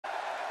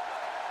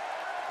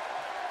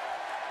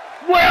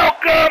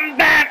Welcome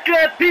back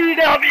to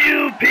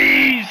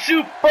PWP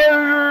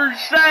Super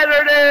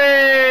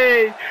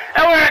Saturday!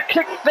 And we're gonna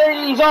kick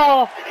things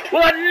off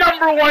with a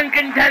 #1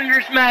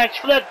 contenders match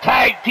for the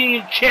Tag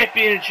Team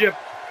Championship.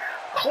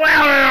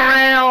 Clowning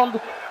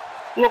around.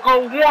 We'll go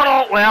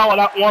one-on, well,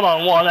 not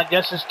one-on-one, I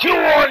guess it's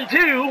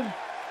 2-on-2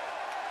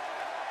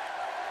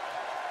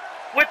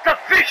 with the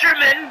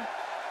Fisherman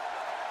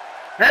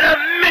and a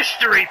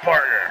mystery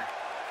partner.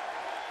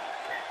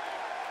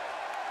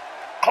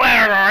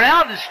 Clowning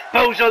around is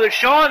Bozo the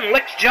Sean,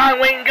 licks John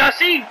Wayne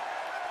Gussie.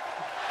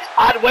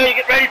 Odd way to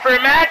get ready for a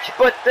match,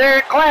 but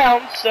they're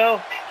clowns, so.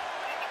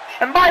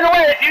 And by the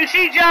way, if you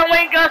see John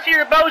Wayne Gussie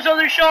or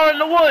Bozo the Sean in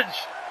the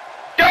woods,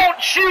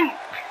 don't shoot!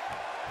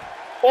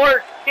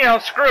 Or, you know,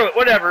 screw it,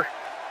 whatever.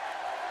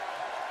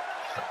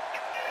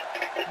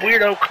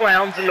 Weirdo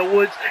clowns in the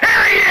woods.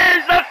 Here he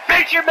is, the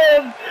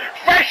Fisherman!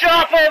 Fresh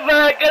off of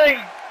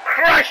getting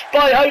crushed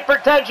by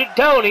Hypertension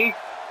Tony.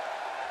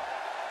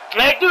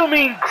 I do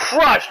mean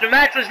crushed. The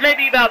match was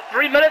maybe about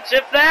 3 minutes,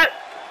 if that.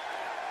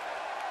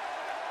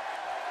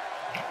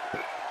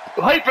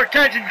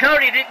 Hypertension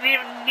Tony didn't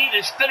even need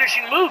his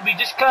finishing move. He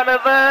just kind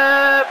of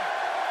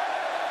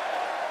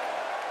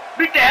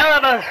beat the hell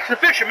out of the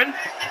Fisherman.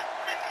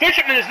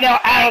 Fisherman is now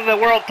out of the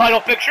world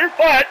title picture,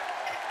 but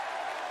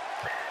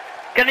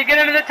can he get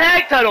into the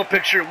tag title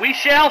picture? We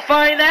shall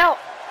find out.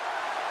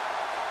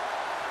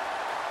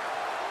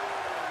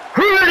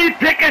 Who did he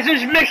pick as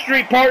his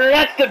mystery partner?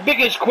 That's the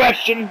biggest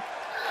question.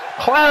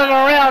 Clowning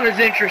around is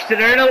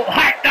interested. I know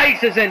Hot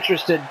Dice is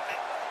interested.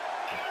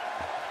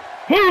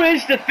 Who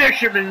is the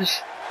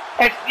Fisherman's?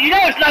 You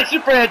know it's not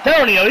Super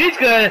Antonio. He's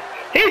gonna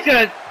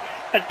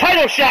a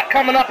title shot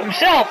coming up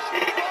himself.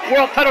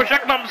 World title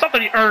shot coming up himself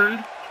that he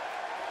earned.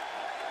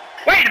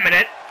 Wait a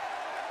minute.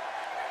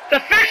 The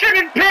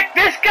Fisherman picked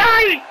this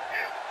guy?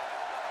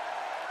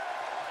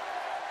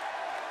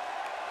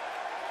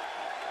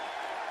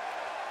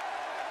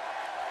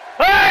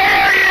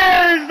 There he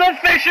is, the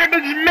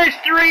Fisherman's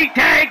mystery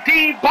tag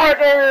team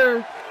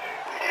partner.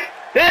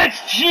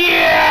 It's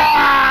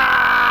John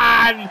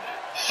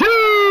Cena.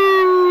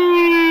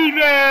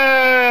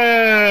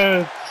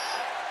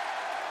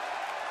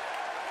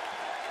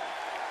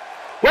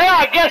 Well,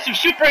 I guess if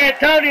Super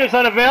Antonio's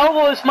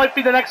unavailable, this might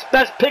be the next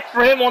best pick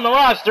for him on the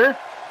roster.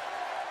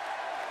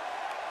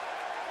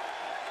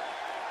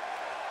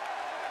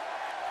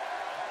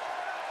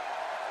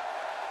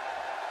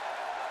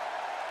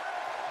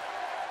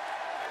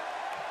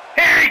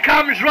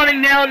 Comes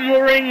running down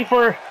the ring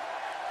for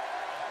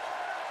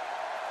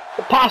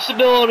the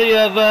possibility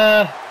of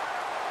a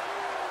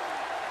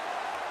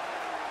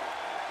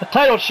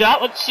title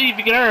shot. Let's see if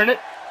he can earn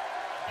it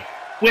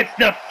with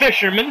the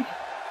Fisherman.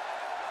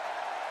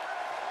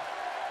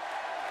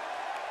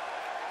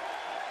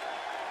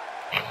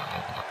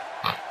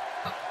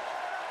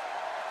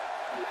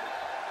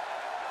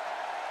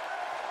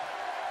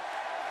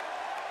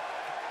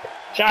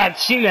 John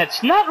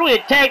Cena's not really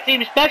a tag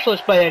team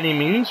specialist by any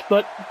means,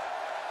 but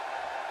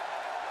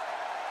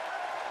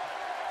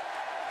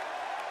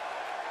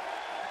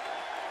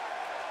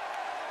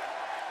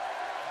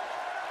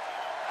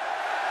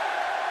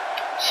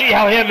see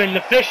how him and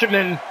the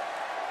Fisherman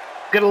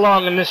get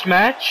along in this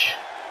match.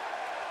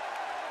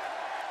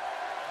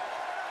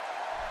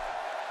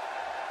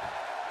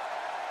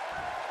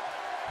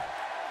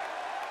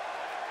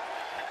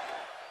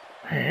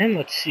 And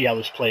let's see how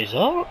this plays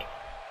out.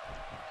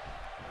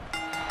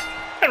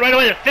 And right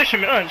away the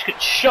Fisherman just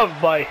gets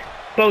shoved by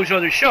Bozo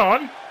the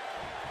Sean.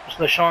 So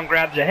the Sean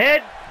grabs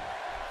ahead,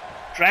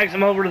 drags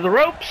him over to the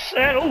ropes,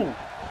 and ooh.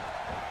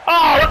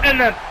 Oh, look at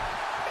the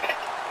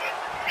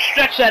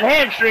stretch that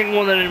hamstring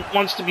when it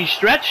wants to be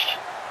stretched.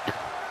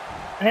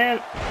 And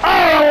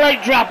oh, a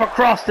leg drop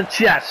across the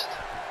chest.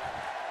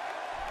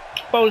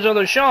 Bozo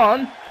the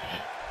Sean.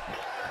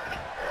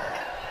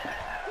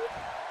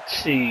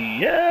 Let's see,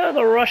 yeah,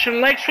 the Russian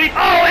leg sweep.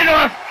 Oh, into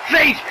a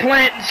face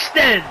plant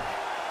instead.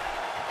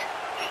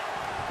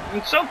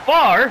 And so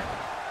far,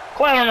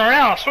 clowning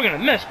around, swinging a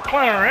miss, but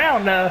clowning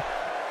around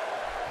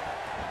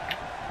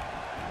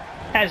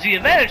has the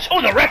advantage.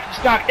 Oh, the ref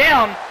is knocked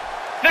down.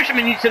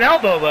 Fisherman needs an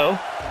elbow, though.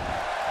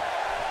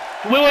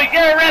 Will he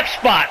get a ref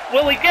spot?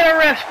 Will he get a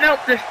ref?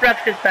 Nope, this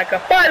ref gets back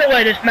up. By the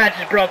way, this match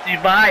is brought to you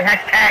by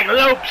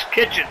 #Lope's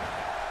Kitchen.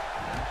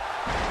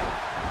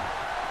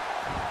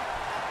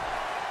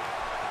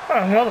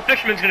 Oh, well, the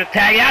Fisherman's going to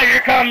tag out.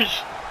 Here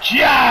comes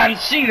John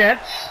Cena.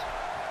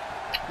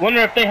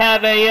 Wonder if they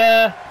have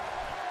a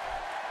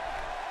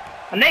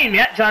name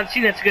yet. John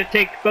Cena's going to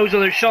take Bozo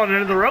the Sean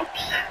into the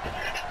ropes.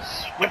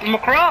 Whip him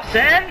across,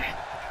 and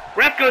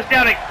ref goes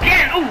down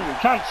again. Ooh,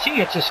 John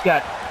Cena just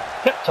got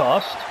hip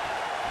tossed.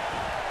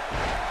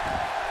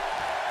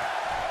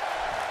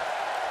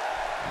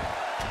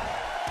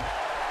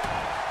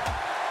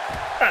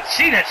 John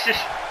Cena's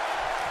just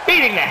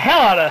beating the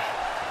hell out of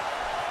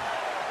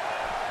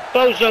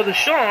Bozo the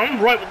Sean,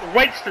 right with the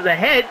rights to the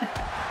head.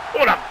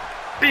 What a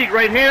big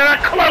right hand,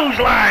 a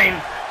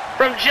clothesline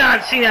from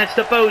John Cena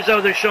to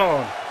Bozo the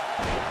Sean.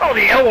 Oh,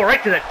 the elbow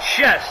right to the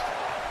chest.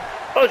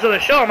 Bozo the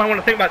Sean might want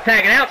to think about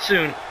tagging out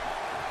soon.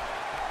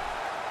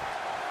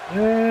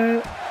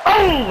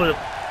 Oh,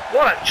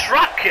 what a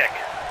drop kick.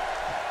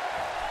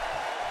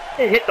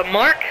 It hit the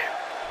mark.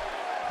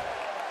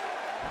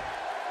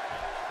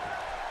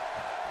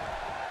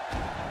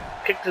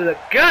 Kick to the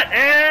gut,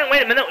 and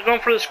wait a minute, we're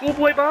going for the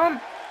schoolboy bomb.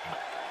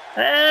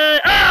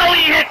 And, oh,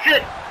 he hits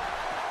it.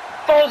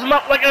 Folds him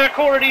up like an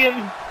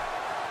accordion.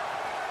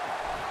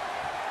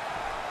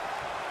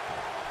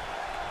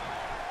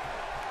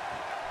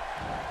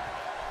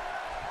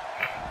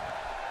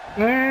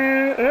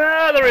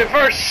 The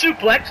reverse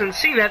suplex, and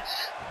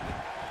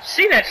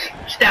CNET's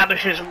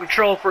establishes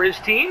control for his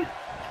team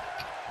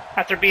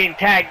after being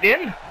tagged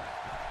in.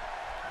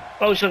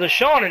 Most of the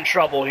Shawn in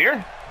trouble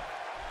here.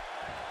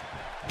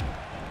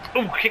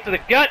 Ooh, kick to the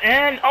gut,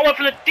 and all up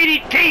for the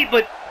DDT,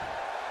 but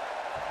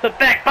the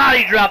back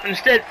body drop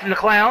instead from the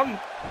Clown.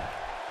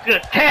 He's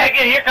gonna tag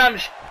in. Here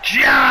comes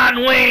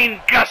John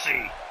Wayne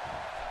Gussie.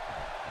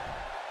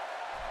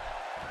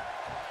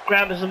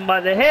 Grabs him by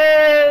the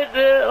head.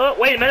 Oh,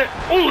 wait a minute.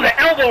 Ooh, the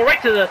elbow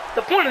right to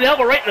the point of the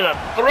elbow right to the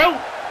throat.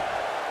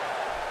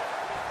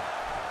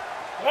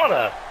 What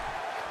a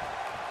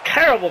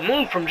terrible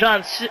move from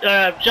John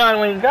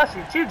Wayne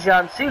Gussie to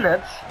John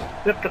Cena.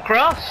 Whipped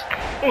across.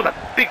 Oh, the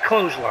big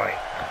clothesline.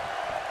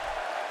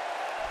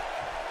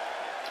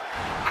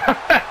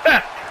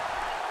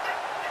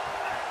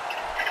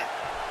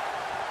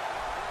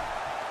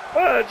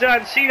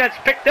 John Cena's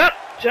picked up.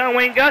 John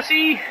Wayne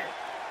Gussie.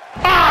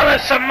 Oh, the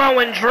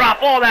Samoan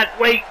drop. All that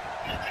weight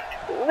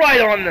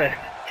right on the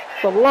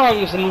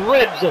lungs and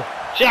ribs of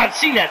John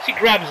Cena. He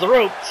grabs the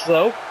ropes,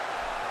 though.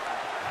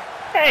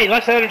 Hey,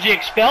 less energy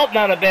expelled.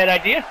 Not a bad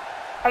idea.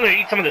 I'm going to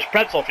eat some of this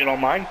pretzel if you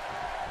don't mind.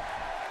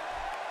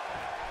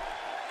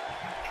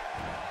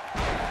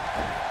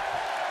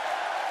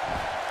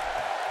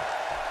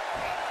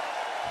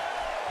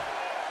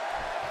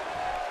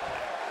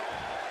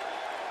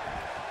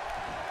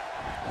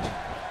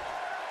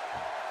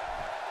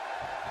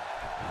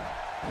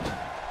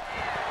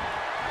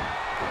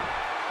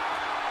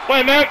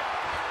 Wait a minute.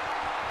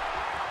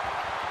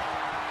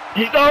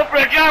 He's going for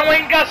a John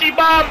Wayne Gussie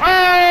bomb.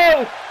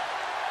 Oh!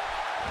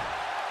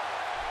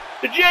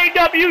 The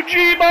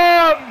JWG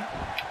bomb.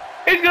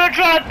 He's going to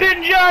try to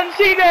pin John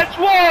Cena. It's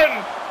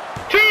 1,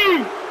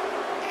 2,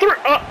 3.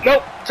 Oh,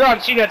 nope. John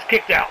Cena's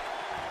kicked out.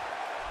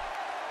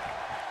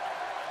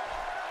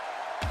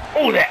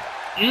 Oh, that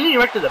knee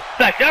right to the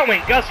back. John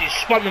Wayne Gussie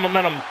spun the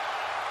momentum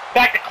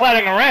back to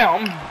clattering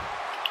around.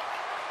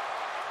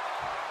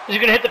 He's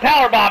going to hit the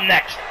power bomb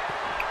next.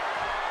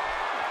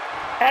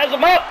 Has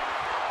him up,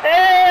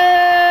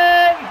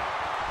 and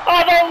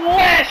oh, the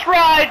last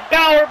ride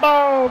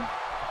powerbomb.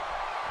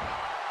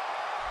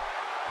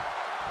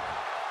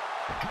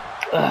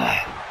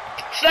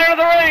 Center of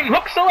the ring,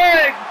 hooks the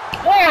leg.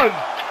 1,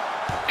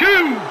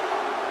 2,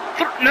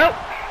 3. Nope.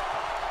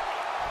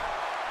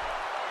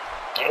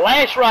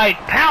 Last ride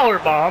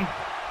powerbomb.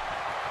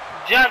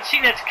 John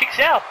Cena kicks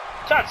out.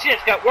 John Cena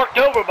got worked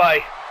over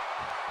by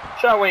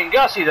John Wayne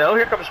Gussie, though.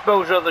 Here comes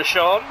Bozo the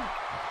Shawn.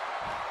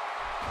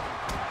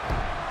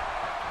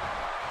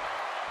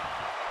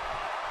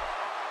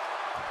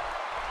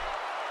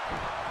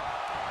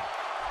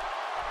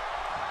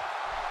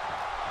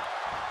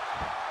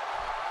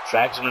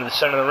 Drags him into the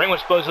center of the ring.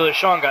 What's Bozo the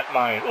Shawn got in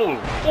mind? Ooh,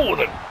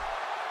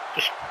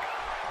 just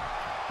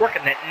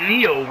working that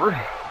knee over.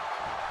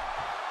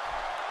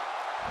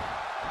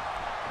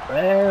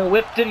 Well,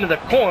 whipped into the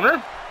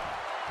corner.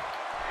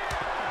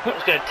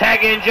 Who's going to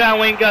tag in John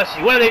Wayne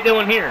Gussie? What are they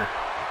doing here?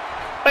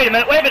 Wait a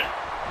minute, wait a minute.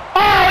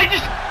 Oh, he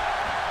just...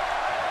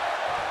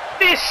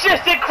 The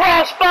assisted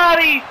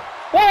crossbody.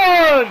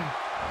 1.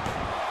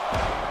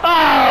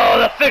 Oh,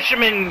 the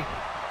Fisherman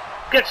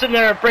gets in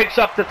there and breaks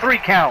up the 3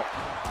 count.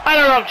 I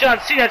don't know if John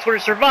Cena would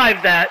have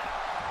survived that.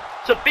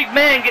 It's a big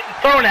man getting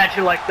thrown at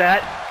you like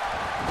that.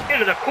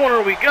 Into the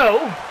corner we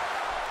go.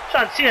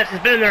 John Cena has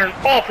been in there an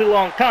awfully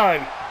long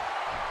time.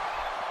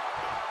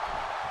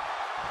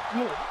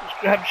 Let's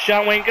grab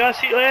John Wayne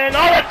Gussie and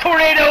oh, the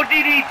tornado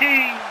DDT.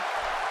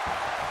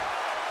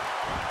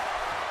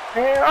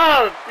 And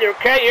oh,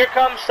 okay, here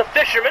comes the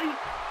Fisherman.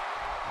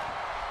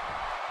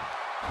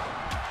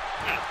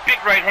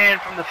 Big right hand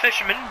from the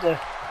Fisherman to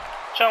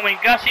John Wayne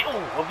Gussie.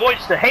 Ooh,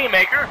 avoids the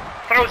haymaker,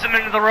 throws him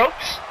into the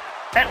ropes.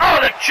 And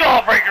oh, the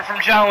jawbreaker from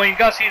John Wayne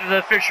Gussie to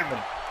the Fisherman.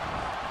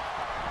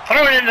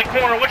 Throw it in the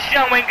corner. What's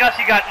John Wayne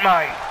Gussie got in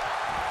mind?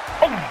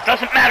 Oh,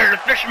 doesn't matter.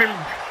 The Fisherman.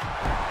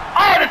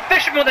 Oh, the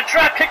Fisherman with a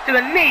drop kick to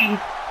the knee.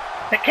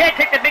 They can't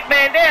take the big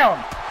man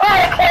down. Oh,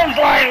 the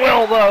clothesline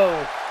will,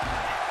 though.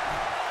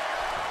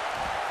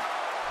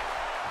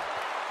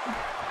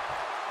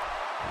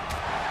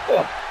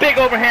 Oh, big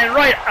overhand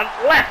right,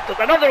 left,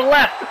 another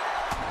left.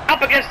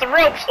 Up against the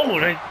ropes. Oh,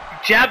 and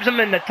jabs him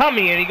in the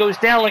tummy, and he goes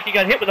down like he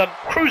got hit with a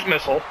cruise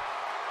missile.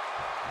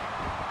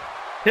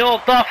 The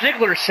old Dolph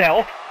Ziggler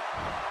self.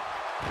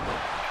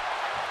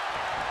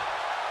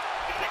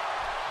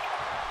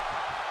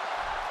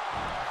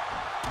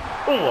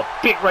 Oh, a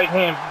big right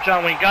hand from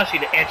John Wayne Gussie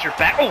to answer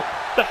back. Oh,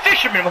 the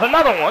Fisherman with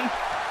another one.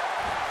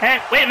 And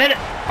wait a minute.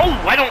 Oh,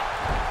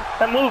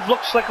 that move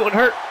looks like it would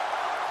hurt.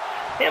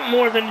 him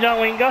more than John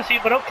Wayne Gussie,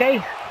 but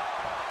okay.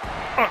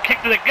 Oh,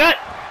 kick to the gut.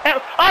 Oh,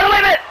 wait a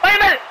minute! Wait a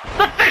minute!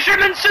 The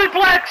Fisherman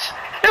suplex!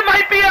 It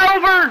might be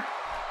over!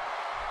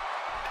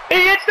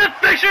 He hits the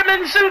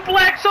Fisherman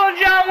suplex on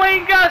John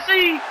Wayne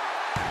Gussie!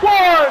 1,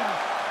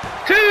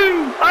 2,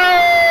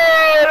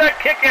 oh, the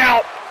kick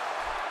out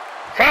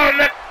from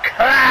the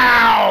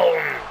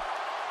Clown!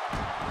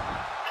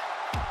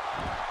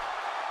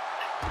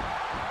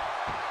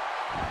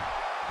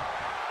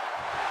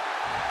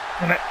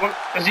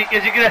 Is he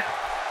gonna...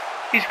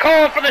 He's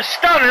calling for the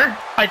stunner,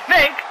 I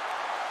think.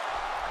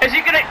 Is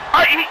he gonna...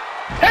 he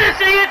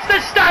hits the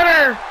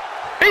stunner!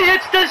 He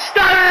hits the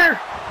stunner!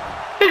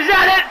 Is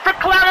that it for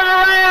Clownin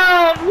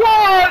around? 1,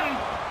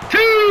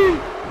 2,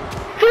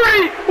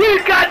 3!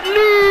 We've got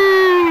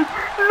new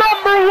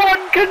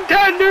 #1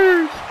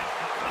 contenders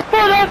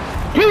for the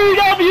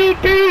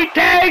PWP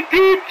Tag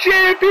Team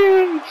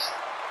Champions!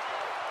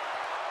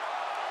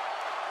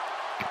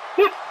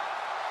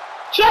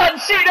 John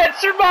Cena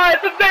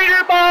survived the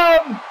Vader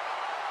Bomb!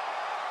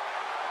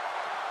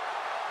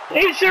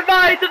 He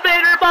survived the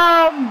Vader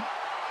Bomb!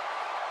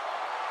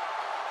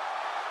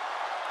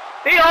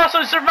 He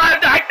also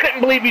survived, I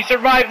couldn't believe he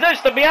survived this,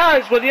 to be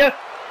honest with you.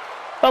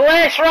 The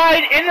last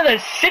ride into the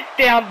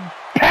sit-down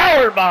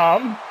power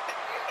bomb.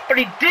 But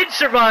he did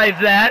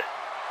survive that.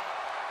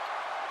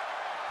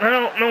 I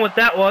don't know what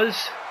that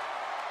was.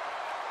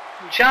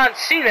 John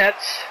Cena's.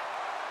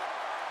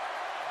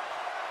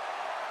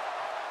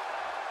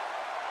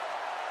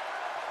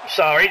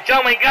 Sorry,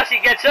 John Wayne Gussie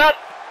gets up.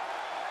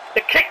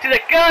 The kick to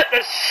the gut,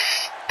 the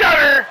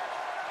stunner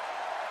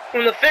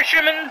from the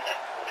Fisherman.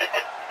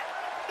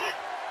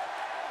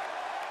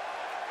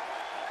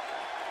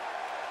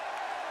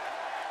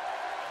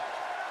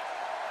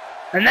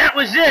 And that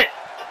was it.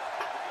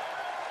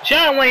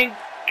 John Wayne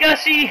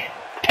Gussie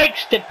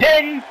takes the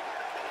pin.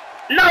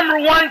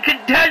 #1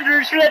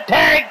 contenders for the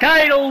tag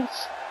titles.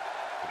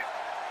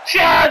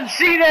 John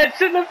Cena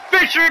and the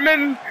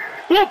Fisherman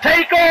will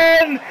take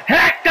on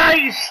Hack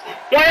Dice.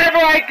 Whenever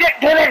I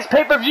get to the next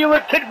pay-per-view,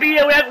 it could be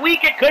a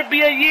week, it could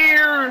be a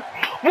year.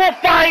 We'll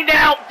find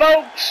out,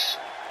 folks.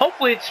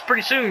 Hopefully it's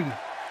pretty soon.